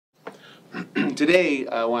Today,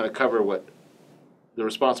 I want to cover what the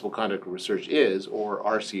responsible conduct of research is, or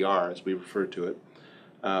RCR as we refer to it.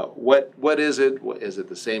 What is it? Is it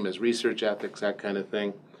the same as research ethics, that kind of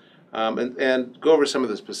thing? And go over some of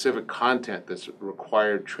the specific content that's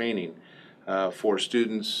required training for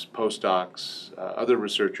students, postdocs, other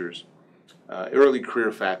researchers, early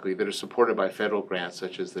career faculty that are supported by federal grants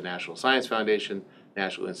such as the National Science Foundation,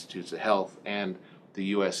 National Institutes of Health, and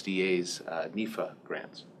the USDA's NIFA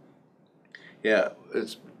grants. Yeah,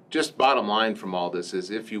 it's just bottom line from all this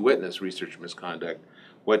is if you witness research misconduct,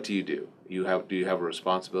 what do? Do you have a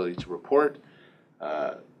responsibility to report?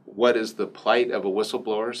 What is the plight of a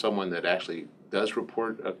whistleblower, someone that actually does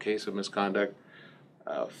report a case of misconduct?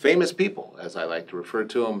 Famous people, as I like to refer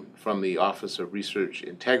to them, from the Office of Research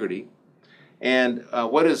Integrity. And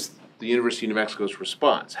what is the University of New Mexico's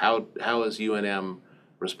response? How is UNM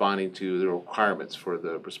responding to the requirements for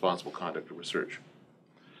the responsible conduct of research?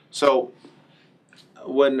 So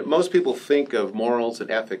when most people think of morals and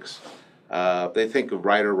ethics, they think of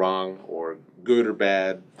right or wrong, or good or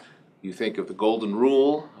bad. You think of the golden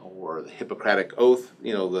rule, or the Hippocratic oath,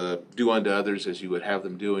 the do unto others as you would have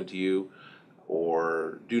them do unto you,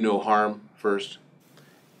 or do no harm first.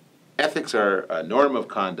 Ethics are a norm of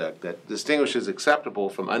conduct that distinguishes acceptable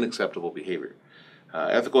from unacceptable behavior.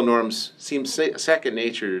 Ethical norms seem second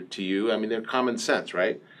nature to you. I mean, they're common sense,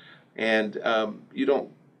 right? And you don't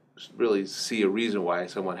really see a reason why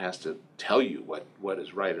someone has to tell you what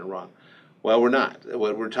is right and wrong. Well, we're not.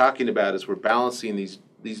 What we're talking about is we're balancing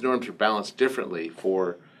these norms are balanced differently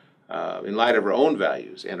for in light of our own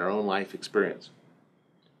values and our own life experience.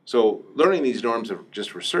 So learning these norms of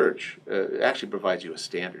just research actually provides you a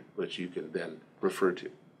standard which you can then refer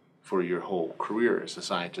to for your whole career as a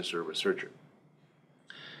scientist or a researcher.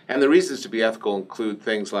 And the reasons to be ethical include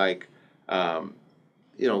things like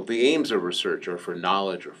the aims of research are for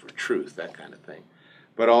knowledge or for truth, that kind of thing.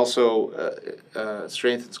 But also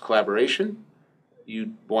strengthens collaboration.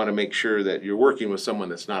 You want to make sure that you're working with someone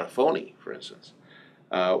that's not a phony, for instance.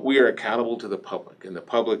 We are accountable to the public, and the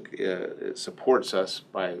public supports us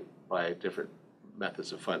by different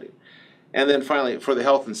methods of funding. And then finally, for the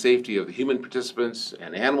health and safety of the human participants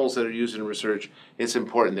and animals that are used in research, it's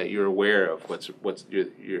important that you're aware of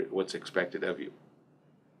what's expected of you.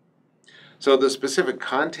 So the specific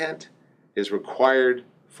content is required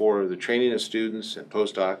for the training of students and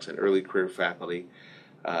postdocs and early career faculty.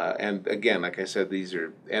 And again, like I said, these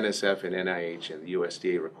are NSF and NIH and the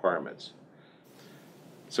USDA requirements.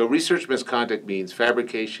 So research misconduct means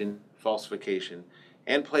fabrication, falsification,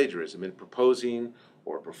 and plagiarism in proposing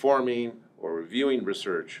or performing or reviewing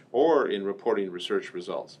research or in reporting research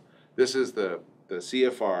results. This is the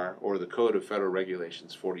CFR, or the Code of Federal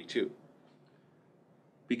Regulations 42.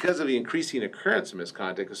 Because of the increasing occurrence of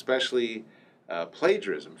misconduct, especially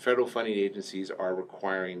plagiarism, federal funding agencies are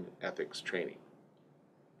requiring ethics training.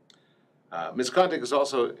 Misconduct is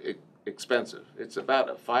also expensive. It's about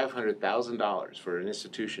 $500,000 for an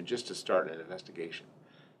institution just to start an investigation.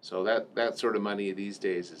 So that sort of money these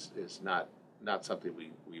days is not something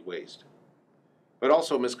we waste. But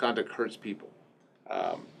also misconduct hurts people.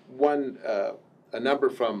 A number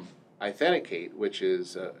from Authenticate, which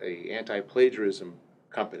is a anti-plagiarism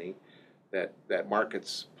company that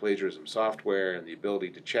markets plagiarism software and the ability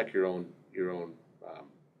to check your own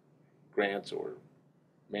grants or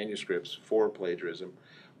manuscripts for plagiarism,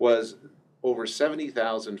 was over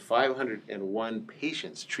 70,501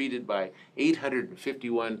 patients treated by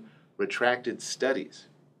 851 retracted studies.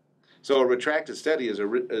 So a retracted study is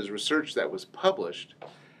research that was published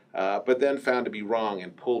but then found to be wrong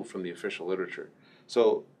and pulled from the official literature.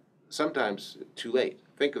 So sometimes too late.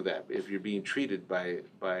 Think of that if you're being treated by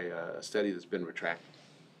a study that's been retracted.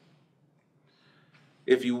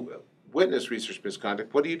 If you witness research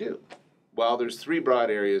misconduct, what do? Well, there's three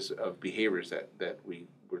broad areas of behaviors that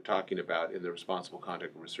we're talking about in the responsible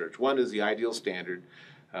conduct of research. One is the ideal standard,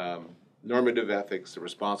 normative ethics, the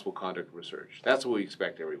responsible conduct of research. That's what we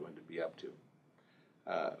expect everyone to be up to.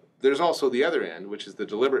 There's also the other end, which is the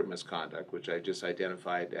deliberate misconduct, which I just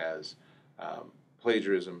identified as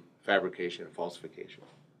plagiarism, fabrication, and falsification.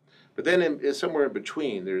 But then somewhere in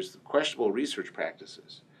between, there's questionable research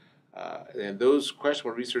practices. And those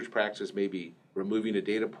questionable research practices may be removing a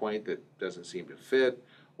data point that doesn't seem to fit,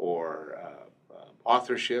 or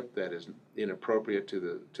authorship that is inappropriate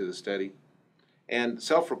to the study. And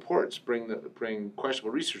self-reports bring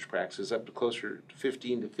questionable research practices up to closer to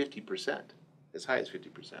 15 to 50%, as high as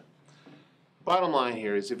 50%. Bottom line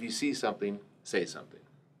here is if you see something, say something.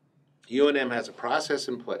 UNM has a process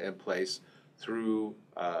in place through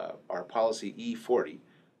our policy E40,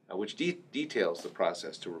 which details the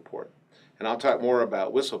process to report. and I'll talk more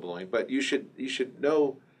about whistleblowing, but you should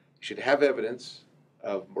know, you should have evidence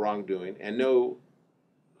of wrongdoing and know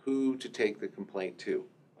who to take the complaint to.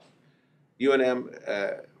 UNM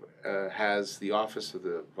has the Office of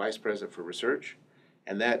the Vice President for Research,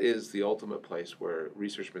 and that is the ultimate place where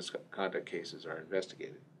research misconduct cases are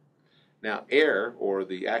investigated. Now, AIRE, or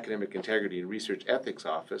the Academic Integrity and Research Ethics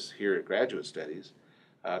Office here at Graduate Studies,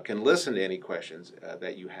 can listen to any questions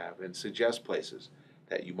that you have and suggest places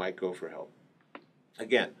that you might go for help.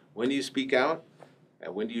 Again, when do you speak out?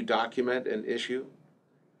 When do you document an issue?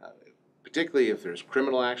 Particularly if there's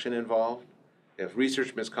criminal action involved, if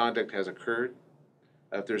research misconduct has occurred,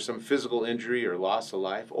 if there's some physical injury or loss of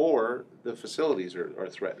life, or the facilities are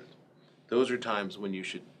threatened. Those are times when you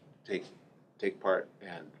should take part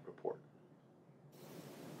and report.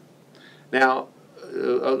 Now,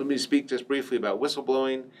 let me speak just briefly about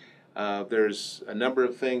whistleblowing. There's a number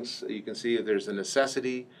of things you can see. There's a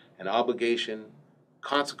necessity, an obligation,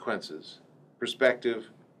 consequences, perspective,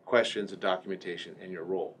 questions, and documentation, and your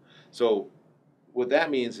role. So what that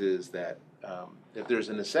means is that if there's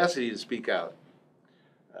a necessity to speak out,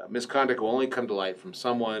 misconduct will only come to light from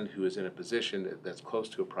someone who is in a position that's close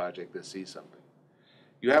to a project that sees something.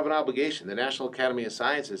 You have an obligation. The National Academy of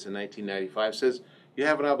Sciences in 1995 says you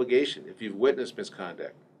have an obligation, if you've witnessed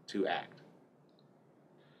misconduct, to act.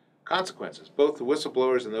 Consequences. Both the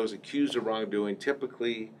whistleblowers and those accused of wrongdoing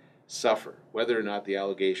typically suffer, whether or not the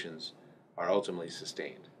allegations are ultimately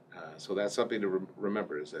sustained. So that's something to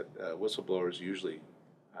remember, is that whistleblowers usually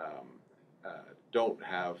don't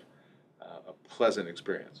have a pleasant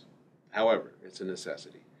experience. However, it's a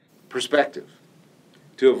necessity. Perspective.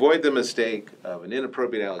 To avoid the mistake of an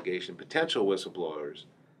inappropriate allegation, potential whistleblowers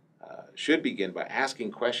should begin by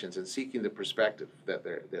asking questions and seeking the perspective that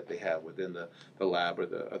they have within the lab or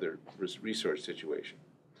the other research situation.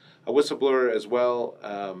 A whistleblower as well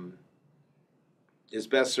is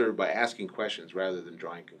best served by asking questions rather than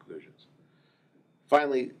drawing conclusions.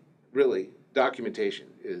 Finally, really, documentation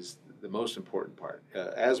is the most important part.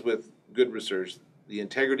 As with good research, the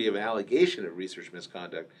integrity of an allegation of research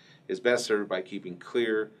misconduct is best served by keeping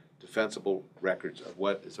clear, defensible records of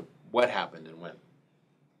what happened and when.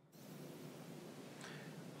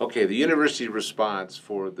 Okay, the university response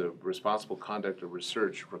for the responsible conduct of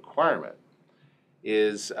research requirement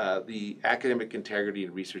is the Academic Integrity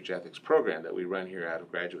and Research Ethics program that we run here out of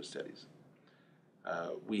Graduate Studies.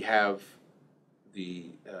 We have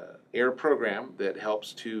the AIRE program that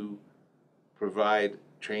helps to provide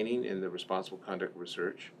training in the responsible conduct of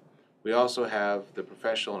research. We also have the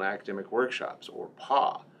professional and academic workshops, or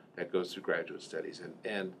PAW, that goes through Graduate Studies.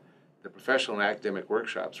 And the professional and academic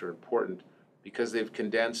workshops are important because they've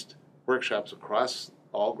condensed workshops across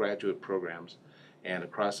all graduate programs and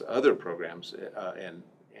across other programs and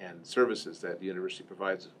services that the university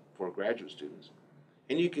provides for graduate students.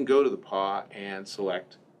 And you can go to the PAW and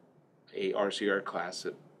select a RCR class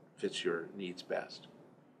that fits your needs best.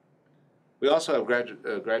 We also have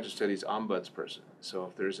graduate studies ombudsperson. So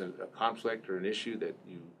if there's a conflict or an issue that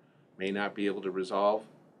you may not be able to resolve,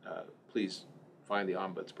 please find the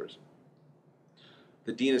ombudsperson.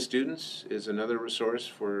 The Dean of Students is another resource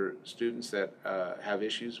for students that have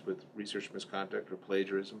issues with research misconduct or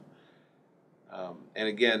plagiarism. And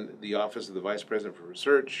again, the Office of the Vice President for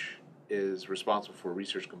Research is responsible for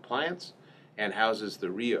research compliance and houses the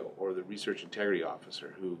RIO, or the Research Integrity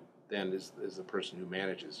Officer, who then is the person who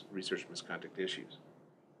manages research misconduct issues.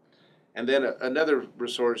 And then another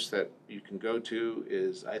resource that you can go to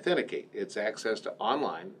is Authenticate. It's accessed to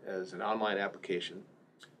online as an online application,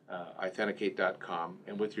 authenticate.com,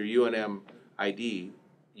 and with your UNM ID,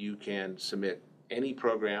 you can submit any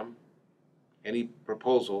program, any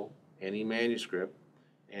proposal, any manuscript,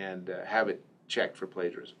 and have it checked for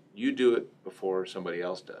plagiarism. You do it before somebody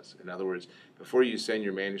else does. In other words, before you send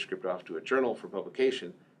your manuscript off to a journal for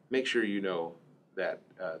publication, make sure you know that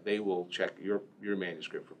they will check your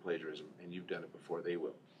manuscript for plagiarism, and you've done it before they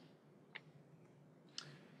will.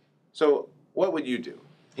 So what would you do?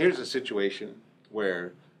 Here's a situation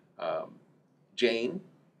where Jane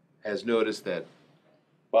has noticed that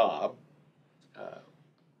Bob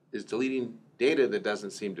is deleting data that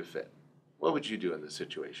doesn't seem to fit. What would you do in this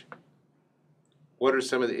situation? What are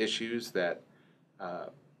some of the issues that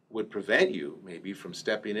would prevent you maybe from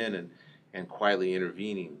stepping in and quietly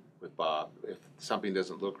intervening with Bob if something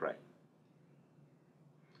doesn't look right?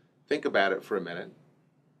 Think about it for a minute.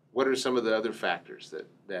 What are some of the other factors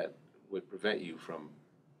that would prevent you from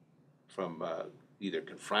either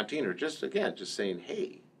confronting or just saying,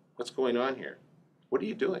 hey, what's going on here? What are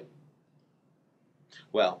you doing?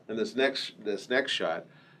 Well, in this next shot,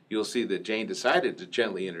 you'll see that Jane decided to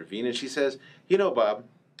gently intervene, and she says, you know, Bob,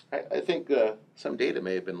 I think some data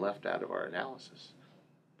may have been left out of our analysis.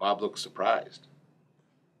 Bob looks surprised.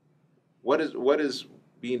 What is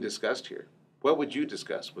being discussed here? What would you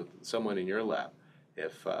discuss with someone in your lab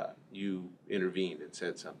if you intervened and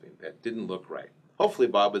said something that didn't look right? Hopefully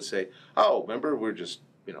Bob would say, oh, remember, we're just,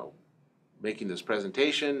 making this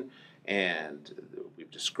presentation, and we've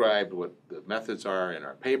described what the methods are in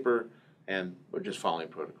our paper, and we're just following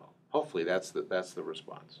protocol. Hopefully that's the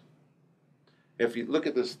response. If you look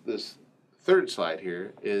at this third slide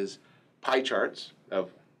here is pie charts of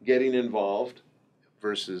getting involved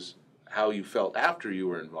versus how you felt after you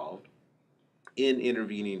were involved in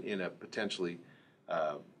intervening in a potentially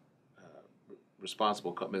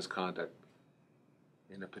responsible misconduct,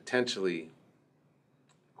 in a potentially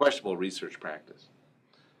questionable research practice.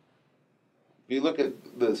 If you look at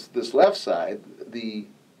this left side,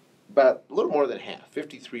 about a little more than half,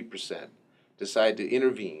 53%, decide to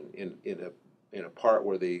intervene in a part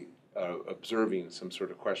where they are observing some sort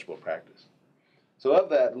of questionable practice. So of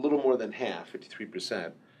that, a little more than half,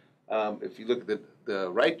 53%, if you look at the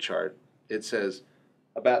right chart, it says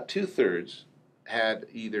about 2/3 had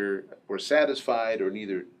were satisfied or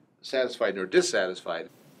neither satisfied nor dissatisfied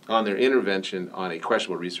on their intervention on a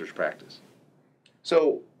questionable research practice.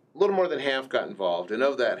 So a little more than half got involved, and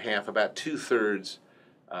of that half, about 2/3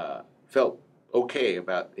 felt okay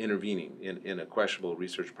about intervening in a questionable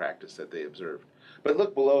research practice that they observed. But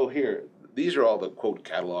look below here, these are all the, quote,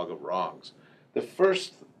 catalog of wrongs. The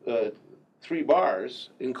first 3 bars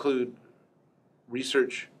include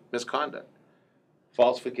research misconduct,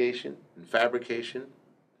 falsification and fabrication,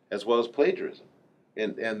 as well as plagiarism.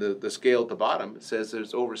 And the scale at the bottom says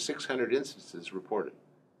there's over 600 instances reported.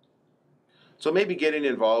 So maybe getting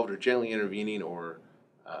involved or gently intervening or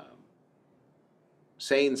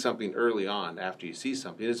saying something early on after you see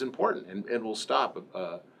something is important and will stop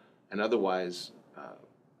an otherwise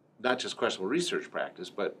not just questionable research practice,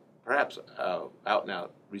 but perhaps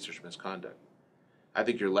out-and-out research misconduct. I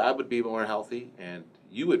think your lab would be more healthy and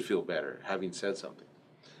you would feel better having said something.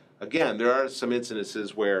 Again, there are some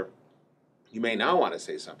incidences where you may not want to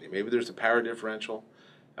say something. Maybe there's a power differential.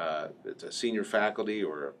 It's a senior faculty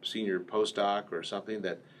or a senior postdoc or something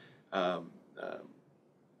that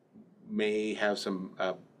may have some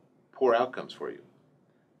poor outcomes for you.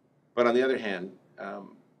 But on the other hand,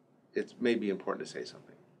 it may be important to say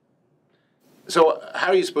something. So how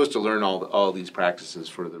are you supposed to learn all these practices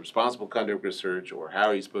for the responsible conduct of research, or how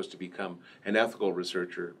are you supposed to become an ethical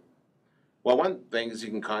researcher? Well, one thing is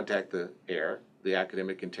you can contact the AIRE, the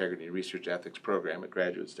Academic Integrity and Research Ethics Program at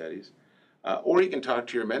Graduate Studies, or you can talk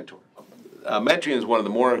to your mentor. Mentoring is one of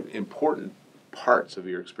the more important parts of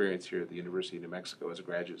your experience here at the University of New Mexico as a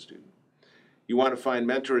graduate student. You want to find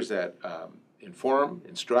mentors that inform,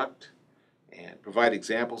 instruct, and provide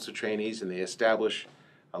examples to trainees, and they establish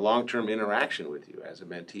a long-term interaction with you as a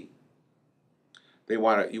mentee. You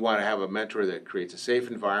want to have a mentor that creates a safe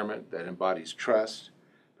environment, that embodies trust,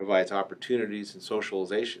 provides opportunities and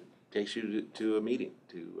socialization, takes you to a meeting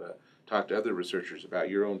to talk to other researchers about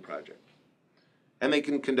your own project. And they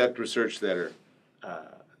can conduct research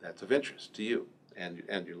that's of interest to you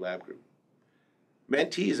and your lab group.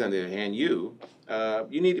 Mentees, on the other hand, you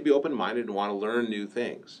need to be open-minded and want to learn new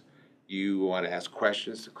things. You want to ask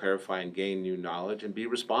questions to clarify and gain new knowledge and be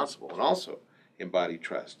responsible and also embody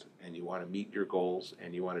trust. And you want to meet your goals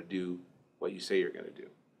and you want to do what you say you're going to do.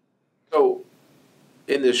 So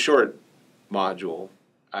in this short module,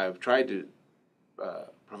 I've tried to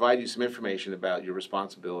provide you some information about your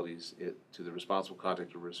responsibilities to the responsible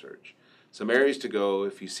conduct of research. Some areas to go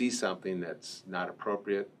if you see something that's not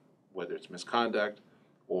appropriate, whether it's misconduct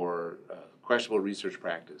or questionable research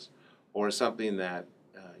practice, or something that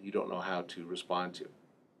you don't know how to respond to.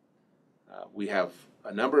 We have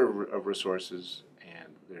a number of resources,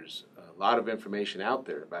 and there's a lot of information out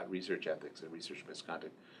there about research ethics and research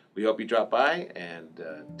misconduct. We hope you drop by and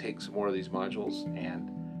take some more of these modules and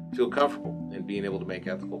feel comfortable in being able to make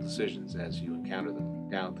ethical decisions as you encounter them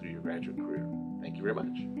down through your graduate career. Thank you very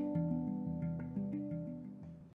much.